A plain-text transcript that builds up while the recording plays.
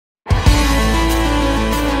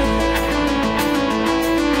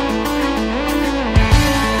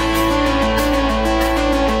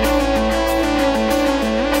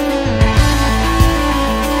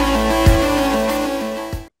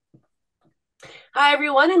Hi,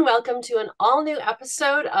 everyone, and welcome to an all new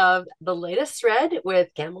episode of The Latest Thread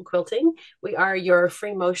with Gamel Quilting. We are your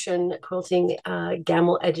free motion quilting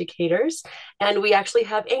Gamel educators, and we actually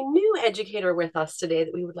have a new educator with us today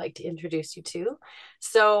that we would like to introduce you to.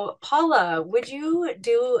 So, Paula, would you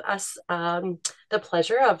do us the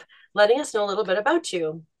pleasure of letting us know a little bit about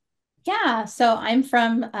you? Yeah, so I'm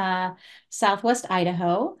from Southwest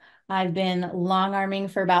Idaho. I've been long arming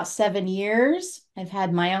for about 7 years. I've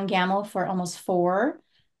had my own gamel for almost four.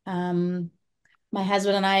 Um, my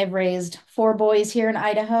husband and I have raised four boys here in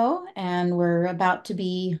Idaho, and we're about to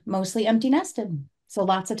be mostly empty nested. So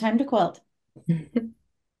lots of time to quilt.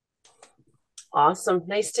 Awesome.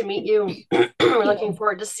 Nice to meet you. Thank We're looking you.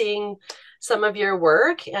 forward to seeing some of your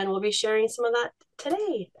work, and we'll be sharing some of that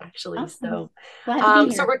today, actually. Awesome. So, Glad to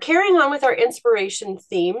be so here. we're carrying on with our inspiration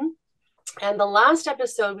theme. And the last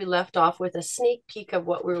episode, we left off with a sneak peek of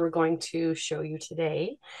what we were going to show you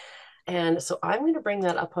today. And so I'm going to bring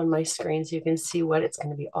that up on my screen so you can see what it's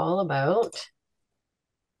going to be all about.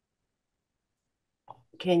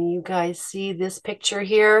 Can you guys see this picture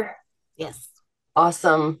here? Yes.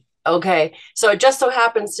 Awesome. Okay. So it just so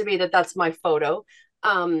happens to be that that's my photo.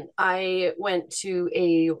 I went to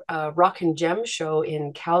a rock and gem show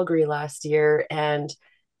in Calgary last year, and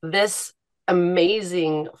this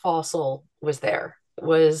amazing fossil was there. It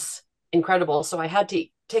was incredible. So I had to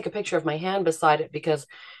take a picture of my hand beside it because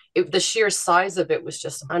the sheer size of it was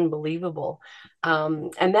just unbelievable.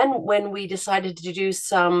 And then when we decided to do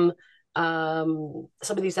some of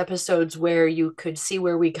these episodes where you could see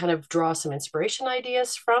where we kind of draw some inspiration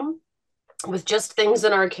ideas from with just things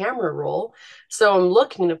in our camera roll. So I'm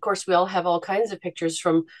looking, and of course, we all have all kinds of pictures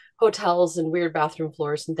from hotels and weird bathroom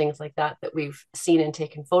floors and things like that that we've seen and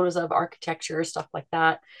taken photos of, architecture, stuff like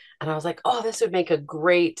that. And I was like, oh, this would make a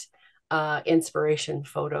great inspiration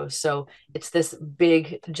photo. So it's this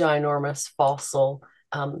big, ginormous fossil.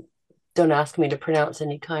 Don't ask me to pronounce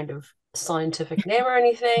any kind of scientific name or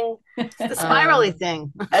anything. It's the spirally Um,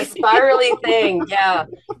 thing. a spirally thing. Yeah,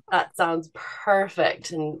 that sounds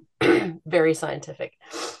perfect and very scientific.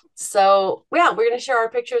 So, yeah, we're going to share our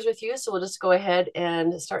pictures with you. So, we'll just go ahead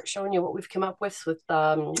and start showing you what we've come up with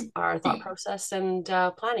our thought process and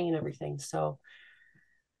planning and everything. So,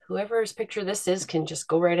 whoever's picture this is can just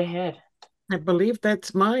go right ahead. I believe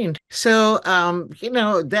that's mine. So,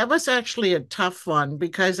 that was actually a tough one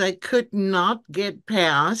because I could not get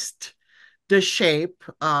past the shape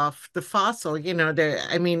of the fossil.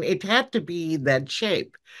 I mean, it had to be that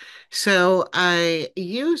shape. So I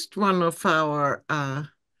used one of our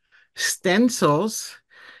stencils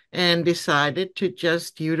and decided to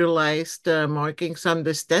just utilize the markings on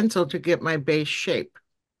the stencil to get my base shape.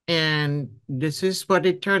 And this is what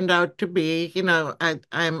it turned out to be.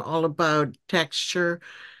 I'm all about texture.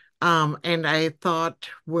 And I thought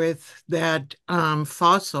with that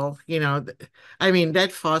fossil, I mean,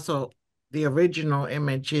 that fossil, the original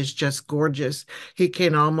image is just gorgeous. You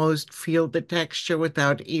can almost feel the texture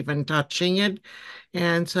without even touching it.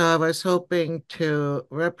 And so I was hoping to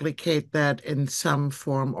replicate that in some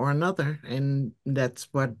form or another. And that's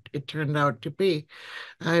what it turned out to be.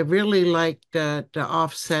 I really like the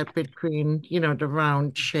offset between, the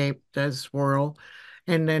round shape, the swirl,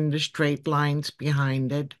 and then the straight lines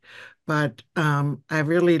behind it. But I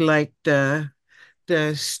really like the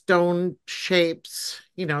stone shapes,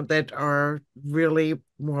 that are really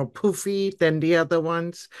more poofy than the other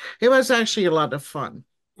ones. It was actually a lot of fun.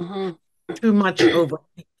 Mm-hmm. Too much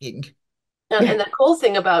overthinking. And the cool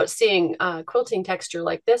thing about seeing quilting texture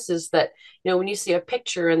like this is that when you see a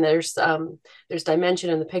picture and there's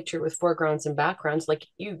dimension in the picture with foregrounds and backgrounds, like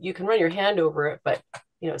you can run your hand over it, but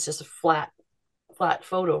it's just a flat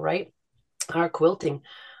photo, right? Our quilting,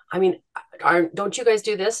 I mean, don't you guys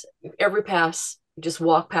do this every pass? You just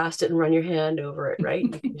walk past it and run your hand over it, right? You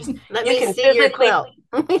can just Let you me can see your physically,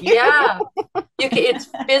 quilt. yeah, it's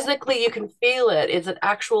physically, you can feel it. It's an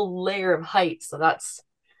actual layer of height, so that's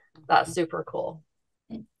super cool.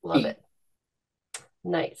 Love it.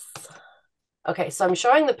 Nice. Okay, so I'm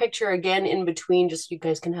showing the picture again in between, just so you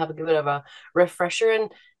guys can have a bit of a refresher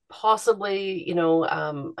and possibly,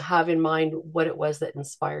 have in mind what it was that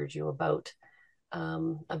inspired you about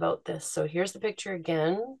this. So here's the picture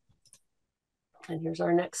again, and here's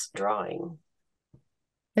our next drawing.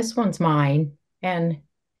 This one's mine. And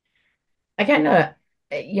I kind of,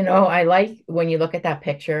 I like when you look at that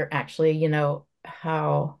picture, actually,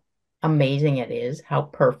 how amazing it is, how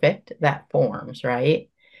perfect that forms, right?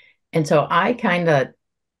 And so I kind of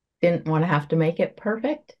didn't want to have to make it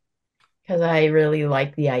perfect because I really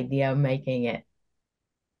like the idea of making it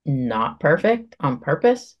not perfect on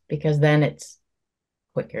purpose because then it's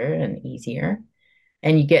quicker and easier.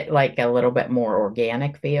 and you get like a little bit more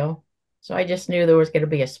organic feel. So I just knew there was going to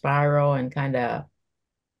be a spiral and kind of,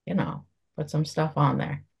 you know, put some stuff on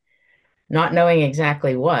there. Not knowing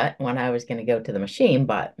exactly what when I was going to go to the machine,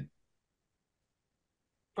 but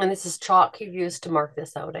And this is chalk you've used to mark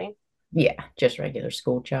this out, eh? yeah, just regular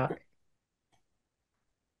school chalk.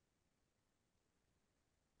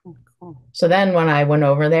 Cool. So then when I went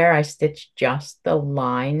over there, I stitched just the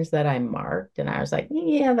lines that I marked, and I was like,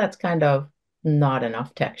 yeah, that's kind of not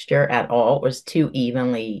enough texture at all. It was too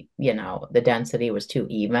evenly, the density was too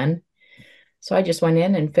even. So I just went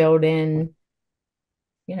in and filled in,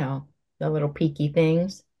 you know, the little peaky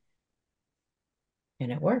things,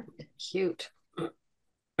 and it worked. Cute.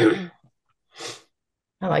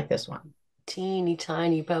 I like this one. Teeny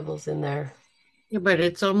tiny pebbles in there. Yeah, but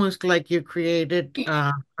it's almost like you created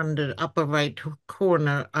on the upper right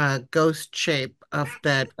corner a ghost shape of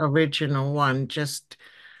that original one, just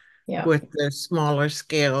Yeah. with the smaller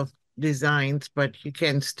scale designs, but you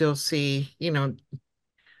can still see,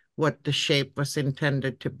 what the shape was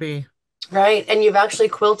intended to be. Right. And you've actually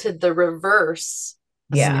quilted the reverse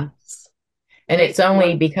Yeah. sleeves, And right? it's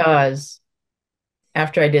only because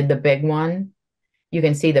after I did the big one, you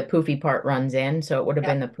can see the poofy part runs in. So it would have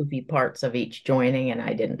Yeah. been the poofy parts of each joining, and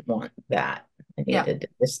I didn't want that. I Yeah. needed to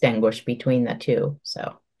distinguish between the two.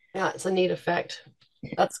 So Yeah. It's a neat effect.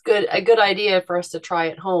 That's good. A good idea for us to try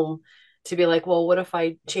at home to be like, well, what if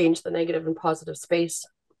I change the negative and positive space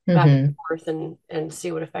back and mhm. forth and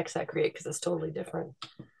see what effects that create because it's totally different.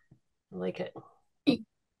 I like it.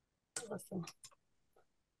 Awesome.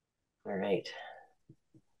 All right.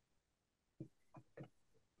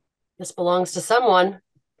 This belongs to someone.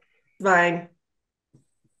 Mine.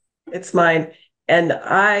 It's mine. And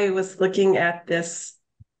I was looking at this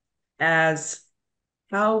as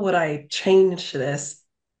how would I change this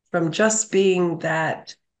from just being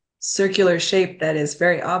that circular shape that is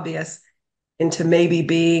very obvious into maybe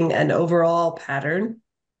being an overall pattern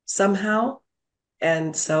somehow.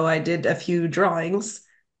 And so I did a few drawings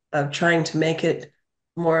of trying to make it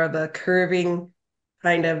more of a curving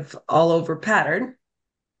kind of all over pattern.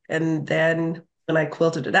 And then when I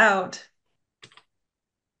quilted it out,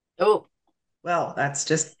 Oh, well, that's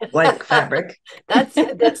just blank fabric. that's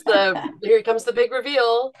the here comes the big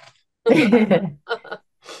reveal.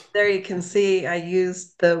 There you can see I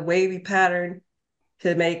used the wavy pattern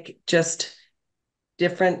to make just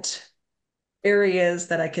different areas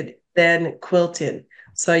that I could then quilt in.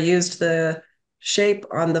 So I used the shape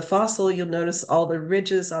on the fossil. You'll notice all the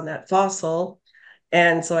ridges on that fossil.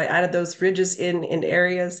 And so I added those ridges in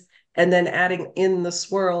areas and then adding in the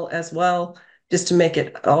swirl as well, just to make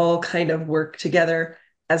it all kind of work together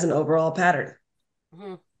as an overall pattern.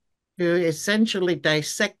 Mhm. You essentially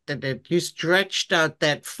dissected it. You stretched out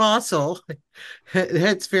that fossil.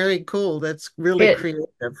 That's very cool. That's really It creative.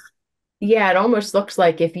 yeah, it almost looks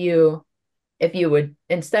like if you would,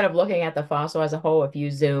 instead of looking at the fossil as a whole, if you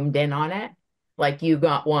zoomed in on it, like you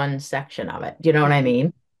got one section of it. Do you know what I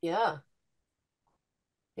mean? Yeah.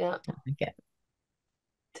 Yeah, I like it.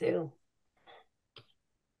 too.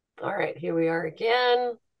 All right, here we are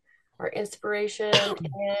again. Our inspiration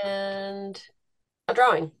and a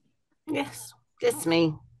drawing. Yes, it's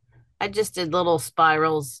me. I just did little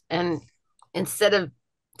spirals, and instead of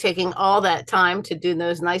taking all that time to do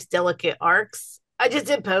those nice delicate arcs, I just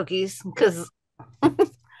did pokies because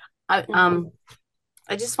I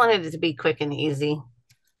I just wanted it to be quick and easy.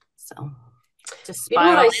 So just You know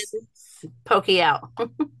what spiral in, pokey out.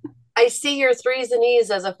 I see your threes and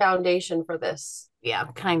E's as a foundation for this. Yeah,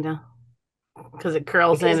 kind of, because it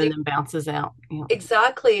curls in Because and then bounces out. Yeah.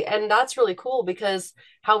 exactly. And that's really cool because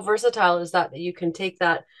how versatile is that you can take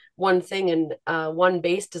that one thing and one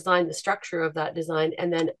base design, the structure of that design,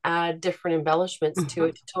 and then add different embellishments to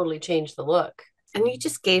it to totally change the look. And you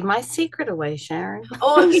just gave my secret away, Sharon.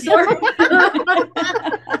 Oh, I'm sorry.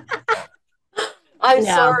 I'm No,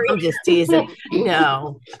 sorry. I'm just teasing.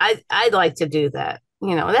 No, I'd like to do that.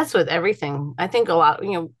 That's with everything. I think a lot,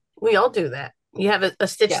 we all do that. You have a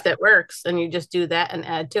stitch Yeah. that works and you just do that and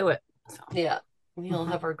add to it. So, Yeah. We all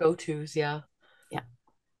have our go-tos. Yeah. Yeah.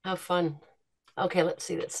 Have fun. Okay, let's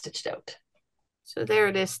see that's stitched out. so there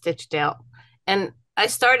it is stitched out. And I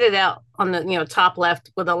started out on the, top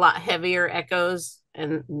left with a lot heavier echoes.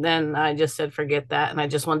 And then I just said, forget that. And I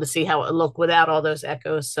just wanted to see how it looked without all those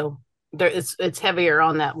echoes. So it's heavier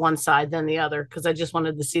on that one side than the other because I just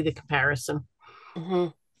wanted to see the comparison. Mm-hmm.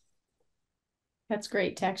 That's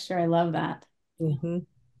great texture. I love that. Mm-hmm.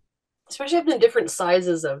 Especially having different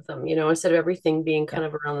sizes of them, instead of everything being kind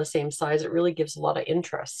of around the same size, it really gives a lot of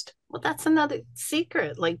interest. Well, that's another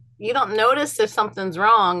secret. Like you don't notice if something's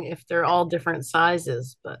wrong if they're all different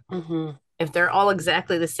sizes, but Mm-hmm. if they're all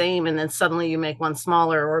exactly the same and then suddenly you make one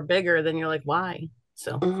smaller or bigger, then you're like, why?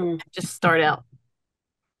 So just start out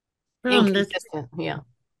Well, inconsistent. Yeah.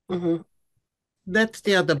 that's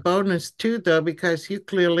the other bonus too, though, because you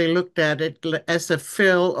clearly looked at it as a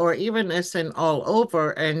fill or even as an all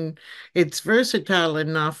over, and it's versatile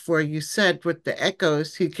enough where you said with the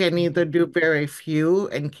echoes, you can either do very few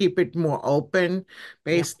and keep it more open Yeah.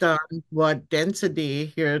 based on what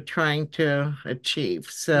density you're trying to achieve.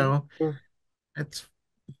 So that's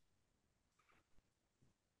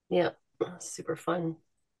Yeah, super fun.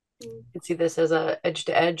 You can see this as a edge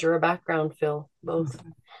to edge or a background fill, both.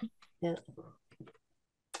 Yeah.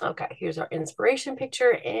 Okay, here's our inspiration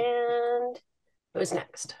picture, and who's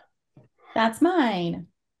next? That's mine.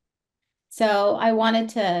 So I wanted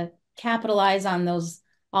to capitalize on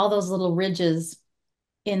all those little ridges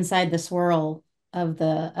inside the swirl of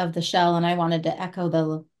the shell, and I wanted to echo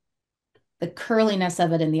the curliness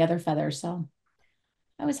of it in the other feathers. So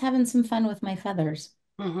I was having some fun with my feathers.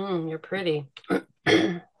 You're pretty.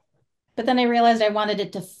 But then I realized I wanted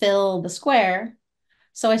it to fill the square.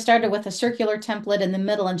 So I started with a circular template in the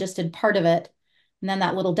middle and just did part of it. And then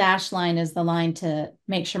that little dash line is the line to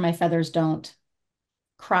make sure my feathers don't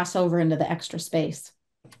cross over into the extra space.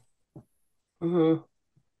 Wow.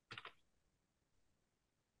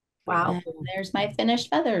 And there's my finished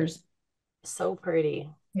feathers. So pretty.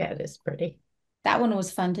 Yeah, it is pretty. That one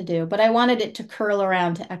was fun to do, but I wanted it to curl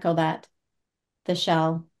around to echo the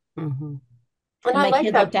shell. And And I my like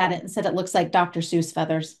kid that. looked at it and said it looks like Dr. Seuss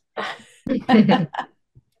feathers.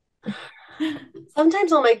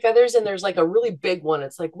 Sometimes I'll make feathers and there's like a really big one.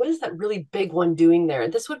 It's like, what is that really big one doing there?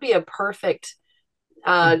 And this would be a perfect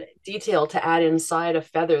detail to add inside a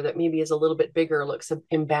feather that maybe is a little bit bigger, looks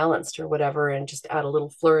imbalanced or whatever, and just add a little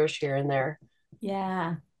flourish here and there.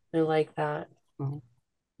 Yeah. I like that.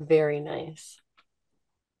 Very nice.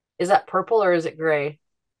 Is that purple or is it gray?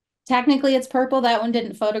 Technically, it's purple. That one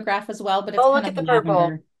didn't photograph as well, but it's Oh, kind look of at the purple.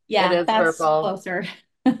 lavender. It Yeah, is that's purple. closer.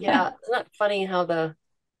 Yeah, isn't that funny how the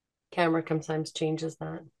camera sometimes changes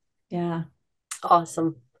that? Yeah.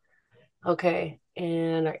 Awesome. Okay,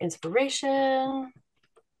 and our inspiration.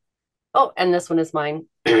 Oh, and this one is mine.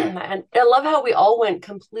 And I love how we all went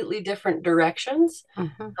completely different directions.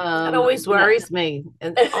 That always worries me.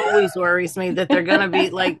 It always worries me that they're going to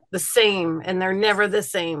be like the same and they're never the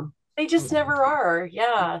same. They just never are.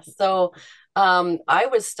 Yeah. So I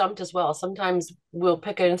was stumped as well. Sometimes we'll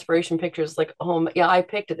pick an inspiration pictures like, oh yeah, I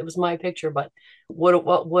picked it. It was my picture, but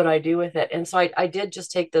what would I do with it? And so I did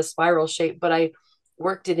just take the spiral shape, but I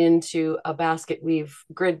worked it into a basket weave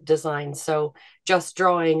grid design. So just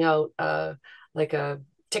drawing out like a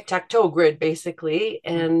tic-tac-toe grid basically,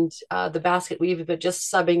 and the basket weave, but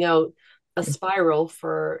just subbing out a spiral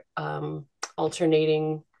for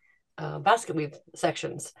alternating basket weave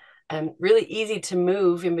sections, and really easy to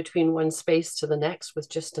move in between one space to the next with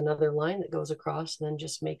just another line that goes across, and then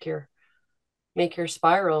just make your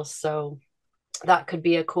spirals. So that could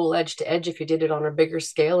be a cool edge to edge if you did it on a bigger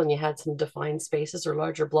scale and you had some defined spaces or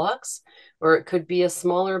larger blocks, or it could be a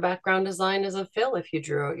smaller background design as a fill if you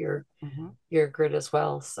drew out your grid as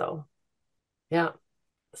well. So yeah,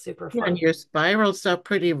 super Yeah, fun. and your spirals are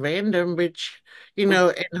pretty random, which,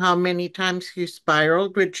 and how many times you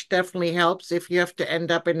spiraled, which definitely helps if you have to end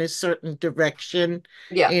up in a certain direction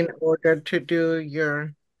Yeah. in order to do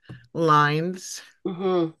your lines.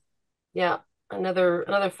 Yeah.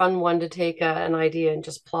 Another fun one to take an idea and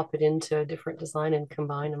just plop it into a different design and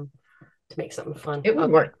combine them to make something fun. It would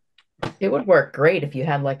work. It would work great if you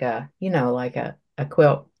had like like a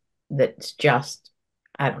quilt that's just,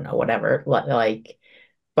 I don't know, whatever, like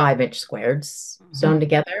 5-inch squares sewn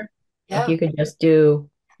together. Like Yeah. you could just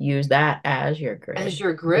use that as your As grid.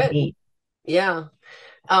 your grid. Yeah.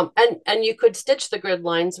 And you could stitch the grid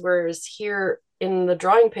lines, whereas here in the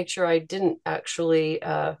drawing picture, I didn't actually,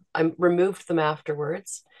 I removed them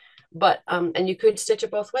afterwards, but, and you could stitch it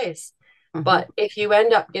both ways. But if you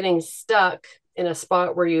end up getting stuck in a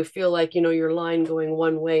spot where you feel like, your line going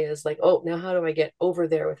one way is like, oh, now how do I get over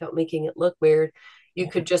there without making it look weird? You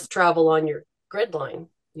could just travel on your grid line.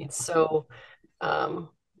 So,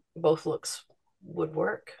 both looks would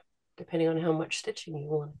work depending on how much stitching you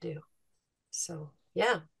want to do. So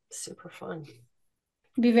yeah, super fun.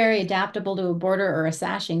 Be very adaptable to a border or a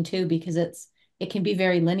sashing too, because it can be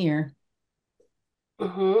very linear.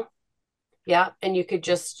 Yeah, and you could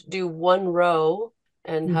just do one row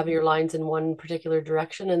and have your lines in one particular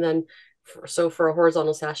direction, and then for a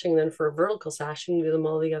horizontal sashing, then for a vertical sashing, do them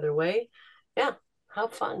all the other way. Yeah,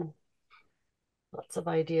 have fun. Lots of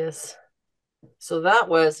ideas. So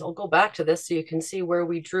I'll go back to this so you can see where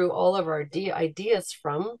we drew all of our ideas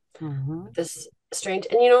from. This strange.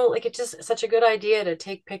 And you know, like it's just such a good idea to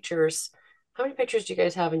take pictures. How many pictures do you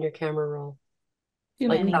guys have in your camera roll? Too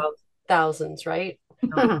Like many. thousands, right?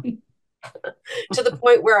 To the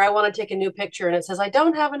point where I want to take a new picture and it says I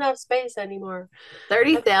don't have enough space anymore.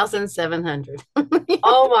 30,700.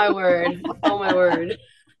 Oh my word. Oh my word.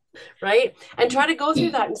 Right? And try to go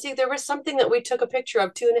through that and see there was something that we took a picture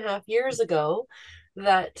of 2.5 years ago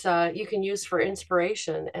that you can use for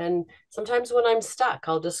inspiration. And sometimes when I'm stuck,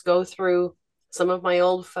 I'll just go through some of my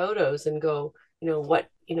old photos and go, what,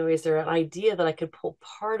 is there an idea that I could pull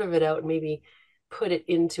part of it out and maybe put it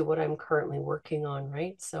into what I'm currently working on,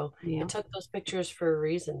 right? So Yeah. I took those pictures for a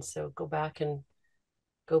reason. So go back and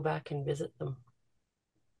visit them.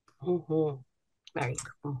 Mm-hmm. Very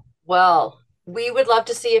cool. Well, we would love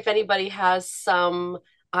to see if anybody has some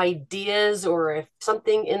ideas or if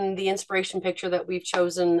something in the inspiration picture that we've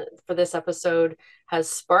chosen for this episode has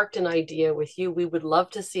sparked an idea with you. We would love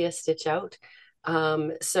to see a stitch out.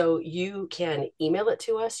 So you can email it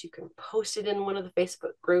to us. You can post it in one of the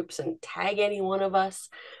Facebook groups and tag any one of us.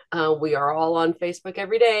 We are all on Facebook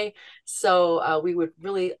every day. So we would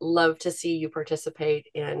really love to see you participate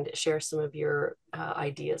and share some of your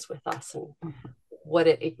ideas with us and what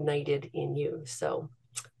it ignited in you. So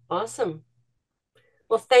awesome.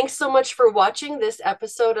 Well, thanks so much for watching this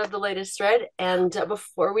episode of The Latest Thread. And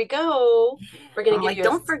before we go, we're going to give you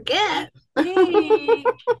don't forget. Hey.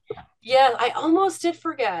 Yeah, I almost did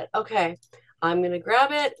forget. Okay. I'm going to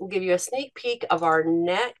grab it and give you a sneak peek of our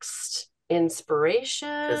next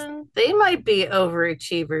inspiration. They might be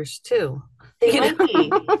overachievers too. They might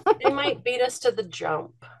be. They might beat us to the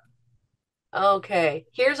jump. Okay.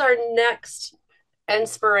 Here's our next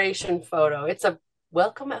inspiration photo. It's a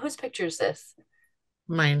welcome. Whose picture is this?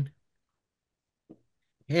 Mine.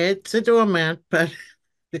 It's a doormat, but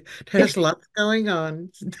there's lots going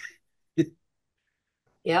on.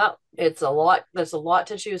 Yeah, it's a lot. There's a lot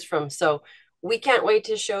to choose from. So we can't wait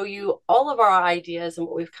to show you all of our ideas and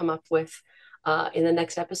what we've come up with in the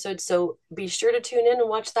next episode. So be sure to tune in and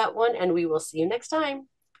watch that one, and we will see you next time.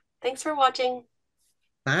 Thanks for watching.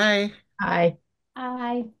 Bye. Hi.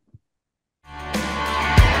 Bye.